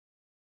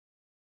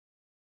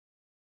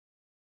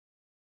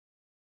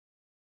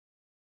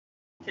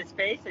his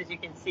face, as you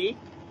can see,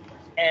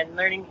 and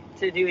learning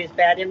to do his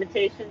bad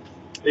imitations.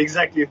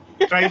 Exactly.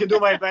 Trying to do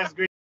my best.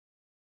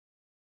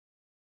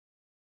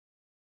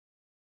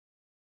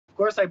 Of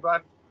course, I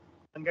brought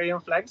Hungarian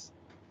flags.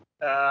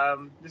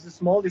 This is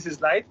small, this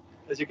is light.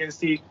 As you can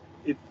see,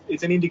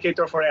 it's an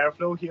indicator for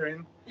airflow here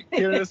in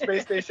the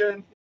space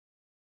station.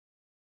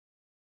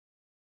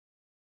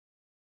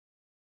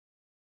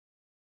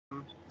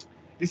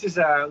 This is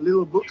a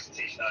little book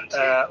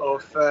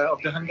of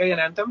the Hungarian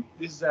anthem.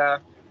 This is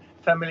a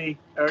family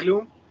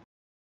heirloom.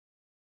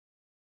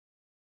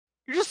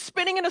 You're just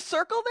spinning in a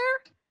circle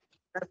there?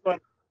 That's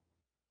what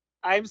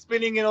I'm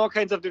spinning in all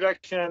kinds of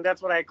directions, and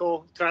that's what I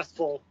call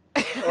trustful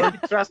or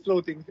trust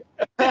floating.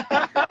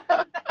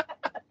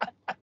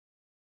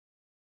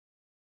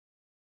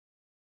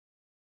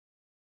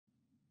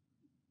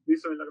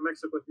 Viszonylag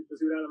megszokott itt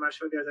az űrállomás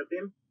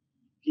fedélzetén.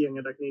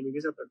 Kiengedek némi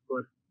vizet,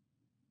 akkor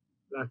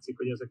látszik,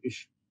 hogy ez a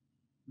kis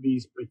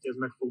vízpötty ez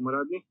meg fog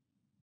maradni.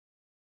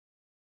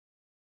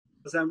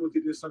 Az elmúlt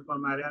időszakban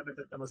már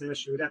elvetettem az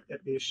első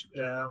reptetés,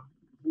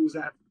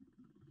 búzát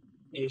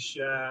és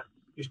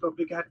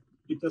paprikát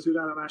itt az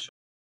űrállomáson.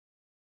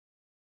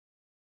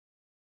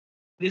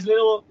 This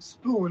little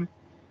spoon,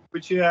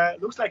 which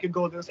looks like a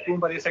golden spoon,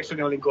 but it's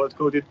actually only gold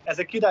coated. As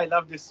a kid, I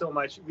loved this so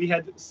much. We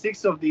had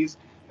 6 of these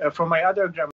from my other grandma.